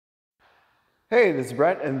Hey, this is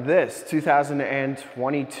Brett, and this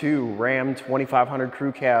 2022 Ram 2500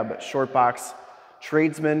 Crew Cab Shortbox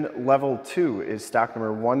Tradesman Level 2 is stock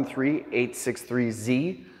number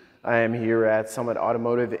 13863Z. I am here at Summit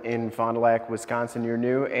Automotive in Fond du Lac, Wisconsin, your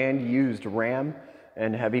new and used Ram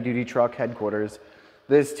and heavy-duty truck headquarters.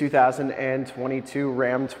 This 2022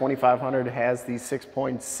 Ram 2500 has the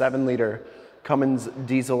 6.7-liter Cummins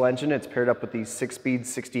diesel engine. It's paired up with the 6-speed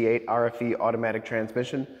 68 RFE automatic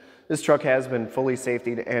transmission. This truck has been fully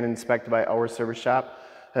safetied and inspected by our service shop,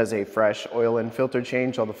 has a fresh oil and filter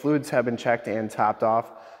change. All the fluids have been checked and topped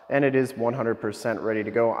off, and it is 100% ready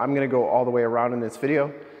to go. I'm gonna go all the way around in this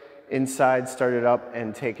video, inside, start it up,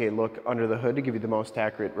 and take a look under the hood to give you the most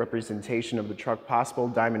accurate representation of the truck possible.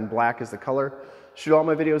 Diamond black is the color. Shoot all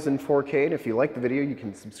my videos in 4K, and if you like the video, you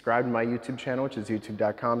can subscribe to my YouTube channel, which is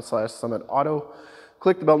youtube.com/summitauto.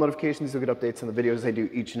 Click the bell notifications, you'll get updates on the videos I do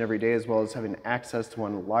each and every day, as well as having access to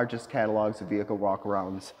one of the largest catalogs of vehicle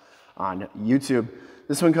walkarounds on YouTube.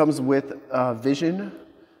 This one comes with Vision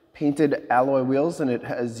painted alloy wheels, and it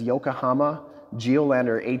has Yokohama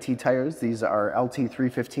Geolandar AT tires. These are LT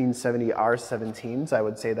 315/70 R17s. I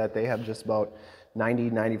would say that they have just about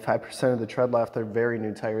 90–95% of the tread left. They're very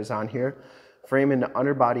new tires on here. Frame and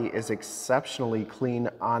underbody is exceptionally clean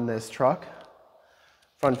on this truck.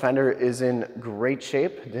 Front fender is in great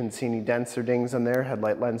shape. Didn't see any dents or dings on there.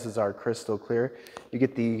 Headlight lenses are crystal clear. You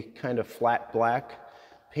get the kind of flat black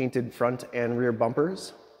painted front and rear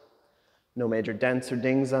bumpers. No major dents or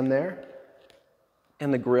dings on there.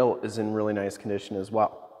 And the grille is in really nice condition as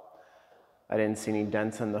well. I didn't see any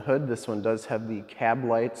dents on the hood. This one does have the cab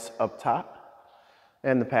lights up top.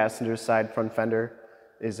 And the passenger side front fender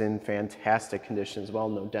is in fantastic condition as well.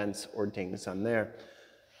 No dents or dings on there.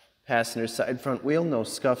 Passenger side front wheel, no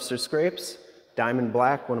scuffs or scrapes. Diamond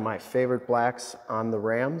black, one of my favorite blacks on the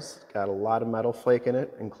Rams. Got a lot of metal flake in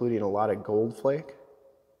it, including a lot of gold flake.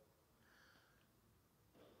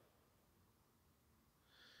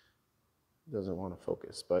 Doesn't want to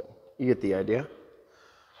focus, but you get the idea.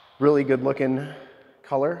 Really good looking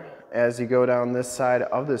color. As you go down this side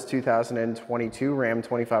of this 2022 Ram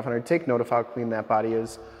 2500, take note of how clean that body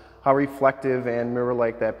is, how reflective and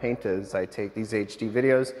mirror-like that paint is. I take these HD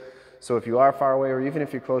videos, so if you are far away, or even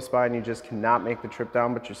if you're close by and you just cannot make the trip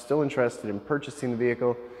down, but you're still interested in purchasing the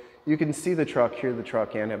vehicle, you can see the truck, hear the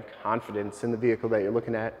truck, and have confidence in the vehicle that you're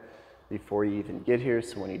looking at before you even get here.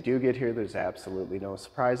 So when you do get here, there's absolutely no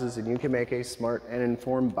surprises, and you can make a smart and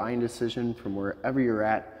informed buying decision from wherever you're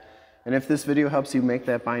at. And if this video helps you make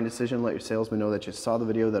that buying decision, let your salesman know that you saw the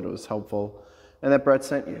video, that it was helpful, and that Brett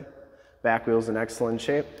sent you. Back wheel's in excellent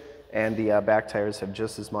shape, and the back tires have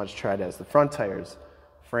just as much tread as the front tires.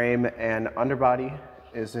 Frame and underbody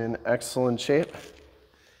is in excellent shape.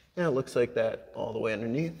 Yeah, it looks like that all the way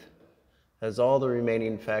underneath. Has all the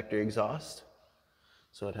remaining factory exhaust,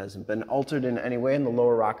 so it hasn't been altered in any way, and the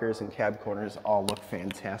lower rockers and cab corners all look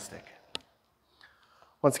fantastic.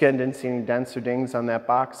 Once again, didn't see any dents or dings on that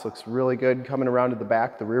box. Looks really good. Coming around to the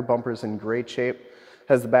back, the rear bumper's in great shape.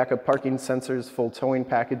 Has the backup parking sensors, full towing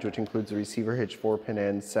package, which includes a receiver hitch, 4-pin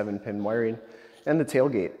and 7-pin wiring. And the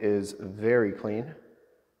tailgate is very clean.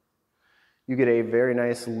 You get a very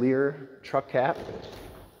nice Leer truck cap.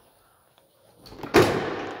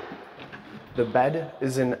 The bed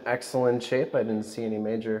is in excellent shape. I didn't see any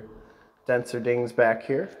major dents or dings back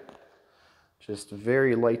here. Just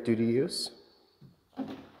very light duty use.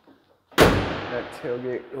 That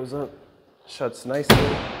tailgate goes up, shuts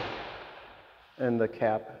nicely, and the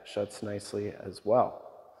cap shuts nicely as well.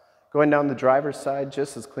 Going down the driver's side,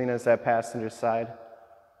 just as clean as that passenger side.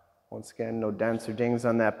 Once again, no dents or dings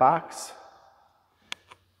on that box.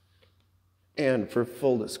 And for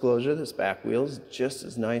full disclosure, this back wheel is just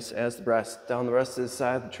as nice as the rest. Down the rest of this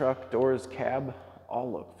side of the truck, doors, cab, all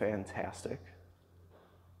look fantastic.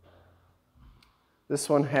 This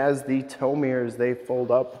one has the tow mirrors. They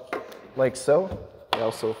fold up like so. They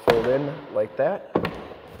also fold in like that.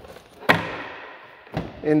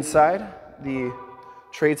 Inside, the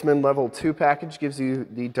Tradesman Level 2 package gives you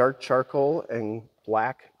the dark charcoal and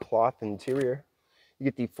black cloth interior. You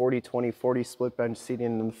get the 40-20-40 split bench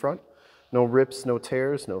seating in the front. No rips, no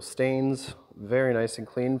tears, no stains. Very nice and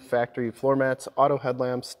clean. Factory floor mats, auto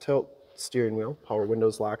headlamps, tilt steering wheel, power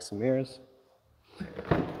windows, locks, and mirrors.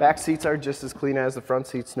 Back seats are just as clean as the front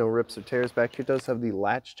seats. No rips or tears back here. It does have the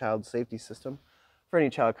Latch child safety system for any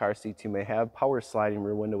child car seats you may have. Power sliding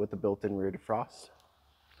rear window with the built-in rear defrost.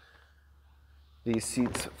 These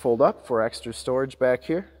seats fold up for extra storage back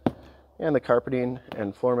here. And the carpeting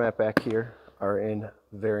and floor mat back here are in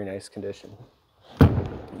very nice condition.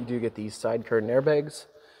 You do get these side curtain airbags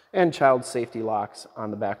and child safety locks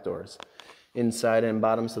on the back doors. Inside and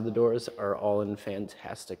bottoms of the doors are all in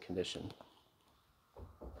fantastic condition.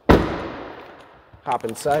 Hop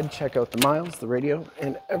inside, check out the miles, the radio,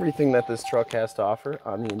 and everything that this truck has to offer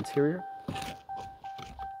on the interior.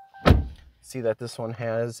 See that this one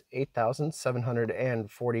has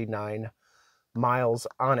 8,749 miles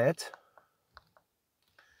on it.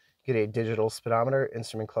 Get a digital speedometer,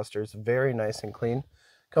 instrument clusters, very nice and clean.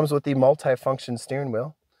 Comes with the multi-function steering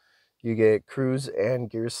wheel. You get cruise and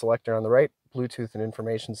gear selector on the right, Bluetooth and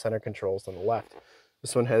information center controls on the left.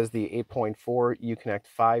 This one has the 8.4 Uconnect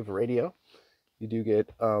 5 radio. You do get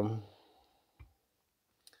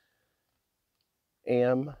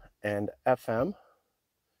AM and FM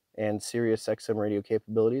and Sirius XM radio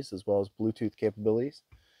capabilities, as well as Bluetooth capabilities.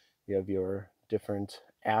 You have your different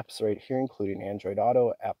apps right here, including Android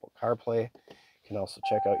Auto, Apple CarPlay. You can also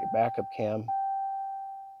check out your backup cam.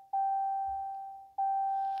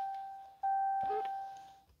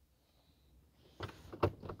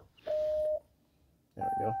 There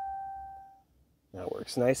we go. That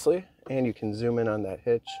works nicely, and you can zoom in on that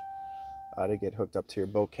hitch to get hooked up to your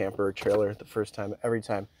boat, camper, or trailer the first time, every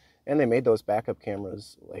time. And they made those backup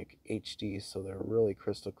cameras like HD, so they're really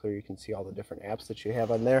crystal clear. You can see all the different apps that you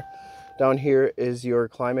have on there. Down here is your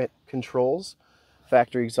climate controls,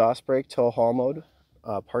 factory exhaust brake, tow haul mode,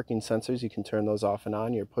 parking sensors. You can turn those off and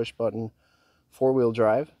on. Your push button four-wheel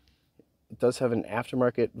drive. It does have an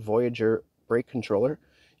aftermarket Voyager brake controller.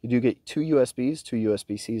 You do get two USBs, two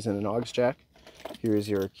USB-Cs, and an aux jack. Here's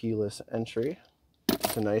your keyless entry.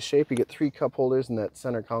 It's a nice shape. You get 3 cup holders in that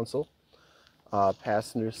center console.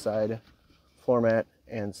 Passenger side floor mat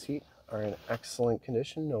and seat are in excellent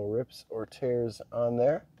condition. No rips or tears on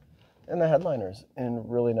there. And the headliner's in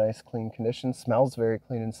really nice, clean condition. Smells very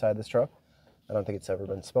clean inside this truck. I don't think it's ever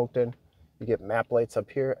been smoked in. You get map lights up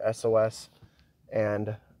here, SOS,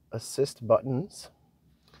 and assist buttons.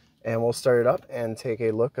 And we'll start it up and take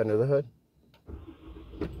a look under the hood.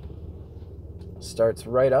 Starts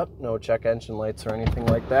right up, no check engine lights or anything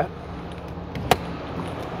like that.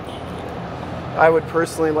 I would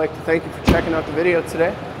personally like to thank you for checking out the video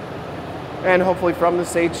today. And hopefully from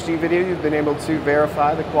this HD video, you've been able to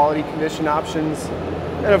verify the quality, condition options,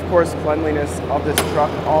 and of course cleanliness of this truck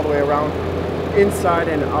all the way around, inside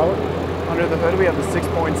and out. Under the hood, we have the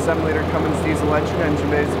 6.7 liter Cummins diesel engine. Engine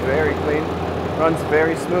bay is very clean, runs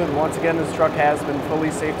very smooth. Once again, this truck has been fully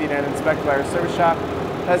safetied and inspected by our service shop.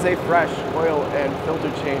 Has a fresh oil and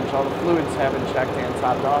filter change. All the fluids have been checked and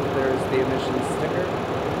topped off. There's the emissions sticker.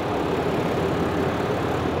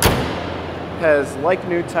 Has like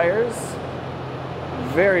new tires.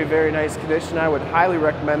 Very, very nice condition. I would highly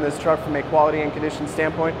recommend this truck from a quality and condition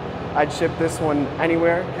standpoint. I'd ship this one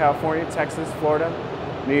anywhere, California, Texas, Florida,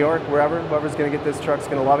 New York, wherever. Whoever's going to get this truck's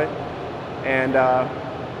going to love it. And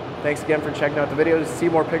thanks again for checking out the video. To see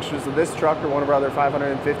more pictures of this truck or one of our other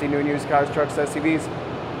 550 new and used cars, trucks, SUVs,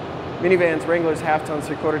 minivans, Wranglers, half tons,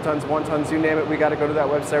 3/4 tons, 1 tons, you name it, we got to go to that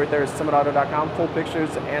website right there, summitauto.com. Full pictures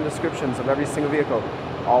and descriptions of every single vehicle,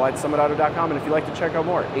 all at summitauto.com. And if you'd like to check out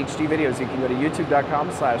more HD videos, you can go to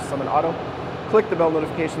youtube.com/summitauto. Click the bell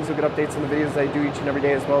notifications, you'll get updates on the videos I do each and every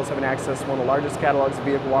day, as well as having access to one of the largest catalogs of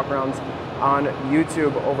vehicle walkarounds on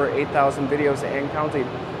YouTube, over 8,000 videos and counting.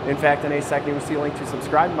 In fact, in a second, you will see a link to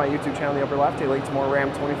subscribe to my YouTube channel in the upper left, a link to more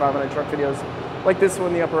Ram 2500 truck videos like this one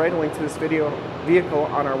in the upper right, a link to this vehicle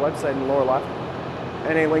on our website in the lower left,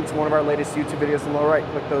 and a link to one of our latest YouTube videos in the lower right.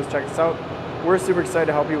 Click those, check us out. We're super excited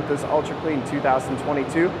to help you with this ultra clean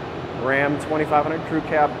 2022 Ram 2500 Crew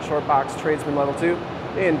Cab Shortbox Tradesman Level 2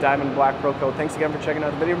 in Diamond Black Pearlcoat. Thanks again for checking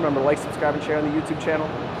out the video. Remember to like, subscribe, and share on the YouTube channel.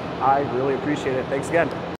 I really appreciate it. Thanks again.